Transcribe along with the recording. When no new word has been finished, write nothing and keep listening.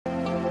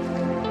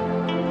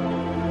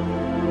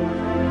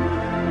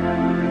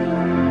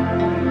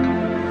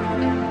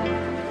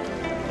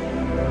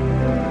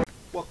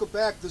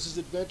back. This is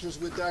Adventures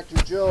with Dr.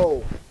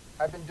 Joe.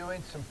 I've been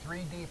doing some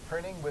 3D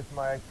printing with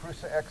my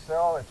Prusa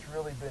XL. It's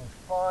really been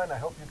fun. I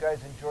hope you guys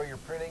enjoy your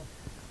printing.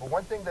 But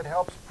one thing that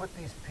helps put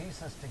these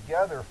pieces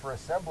together for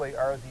assembly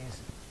are these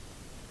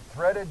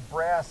threaded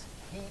brass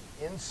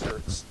heat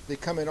inserts. They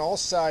come in all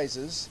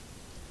sizes.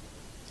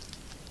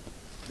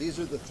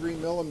 These are the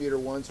 3mm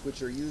ones,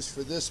 which are used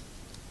for this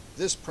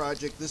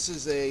project. This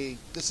is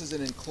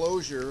an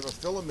enclosure, a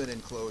filament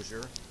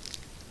enclosure.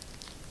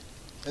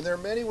 And there are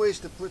many ways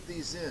to put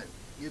these in.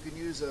 You can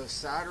use a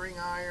soldering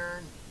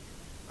iron.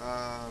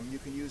 You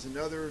can use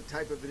another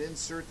type of an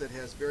insert that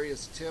has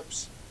various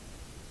tips.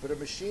 But a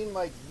machine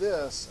like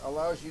this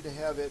allows you to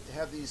have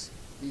these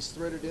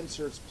threaded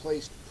inserts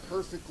placed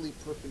perfectly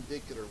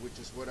perpendicular, which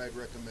is what I'd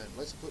recommend.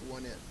 Let's put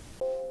one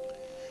in.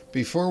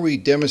 Before we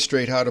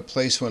demonstrate how to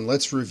place one,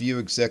 let's review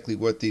exactly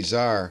what these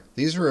are.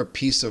 These are a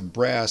piece of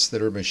brass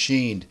that are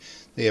machined.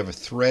 They have a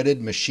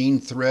threaded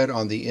machine thread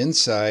on the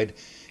inside,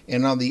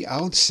 and on the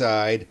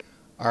outside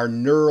are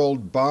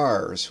knurled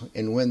bars.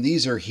 And when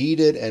these are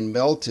heated and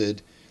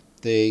melted,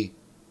 they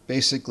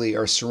basically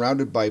are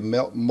surrounded by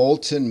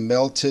molten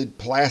melted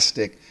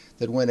plastic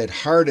that when it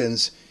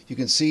hardens, you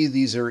can see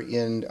these are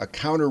in a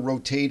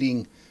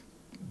counter-rotating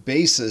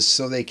basis,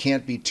 so they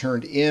can't be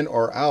turned in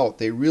or out.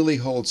 They really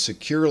hold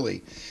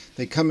securely.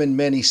 They come in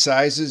many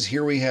sizes.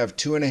 Here we have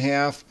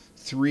 2.5,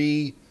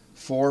 3,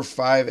 4,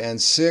 5,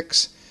 and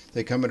 6.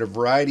 They come in a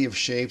variety of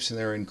shapes, and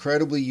they're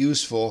incredibly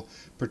useful,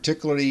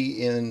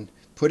 particularly in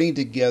putting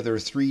together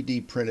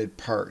 3D printed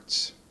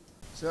parts.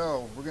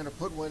 So we're going to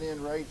put one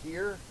in right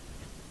here.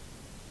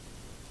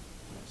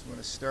 Just want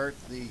to start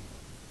the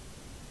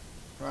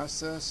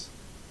process.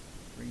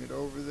 Bring it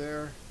over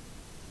there.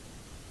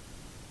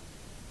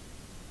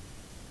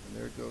 And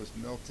there it goes,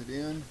 melted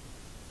in.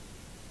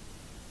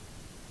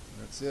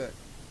 That's it.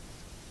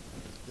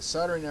 The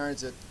soldering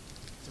iron's at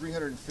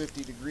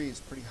 350 degrees,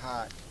 pretty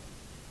hot.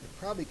 You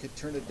probably could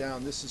turn it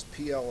down. This is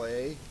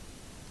PLA,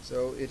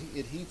 so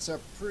it heats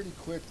up pretty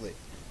quickly.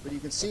 But you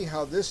can see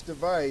how this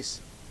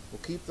device will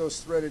keep those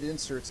threaded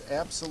inserts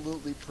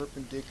absolutely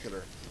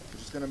perpendicular,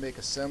 which is going to make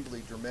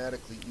assembly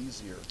dramatically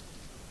easier.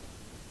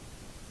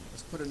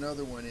 Let's put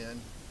another one in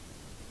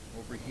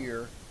over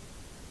here.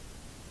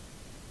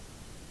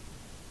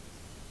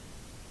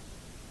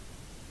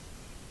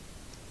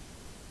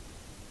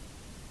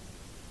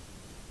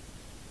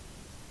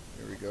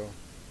 There we go.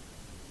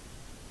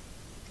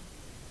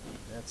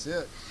 That's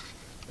it.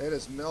 That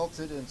is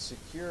melted and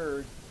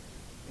secured,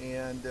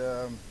 and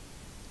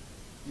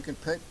you can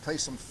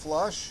place them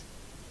flush.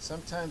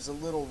 Sometimes a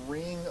little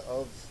ring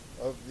of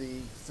the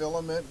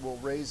filament will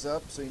raise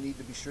up, so you need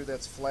to be sure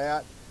that's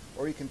flat,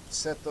 or you can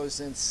set those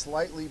in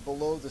slightly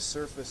below the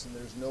surface and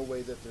there's no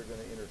way that they're going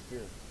to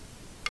interfere.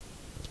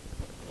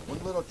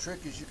 One little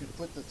trick is you can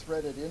put the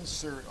threaded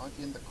insert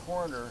in the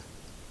corner.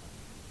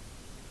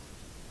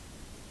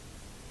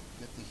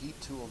 Get the heat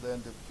tool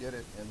then to get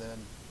it, and then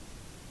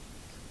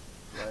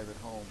drive it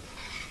home.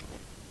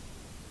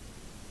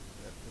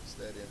 That puts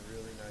that in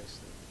really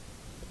nicely.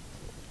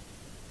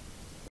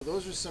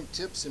 Those are some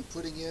tips in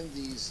putting in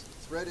these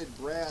threaded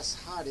brass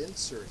hot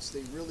inserts.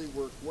 They really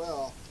work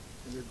well,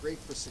 and they're great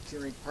for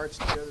securing parts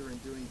together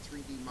and doing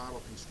 3D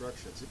model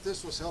constructions. If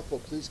this was helpful,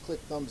 please click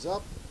thumbs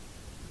up.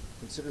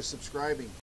 Consider subscribing.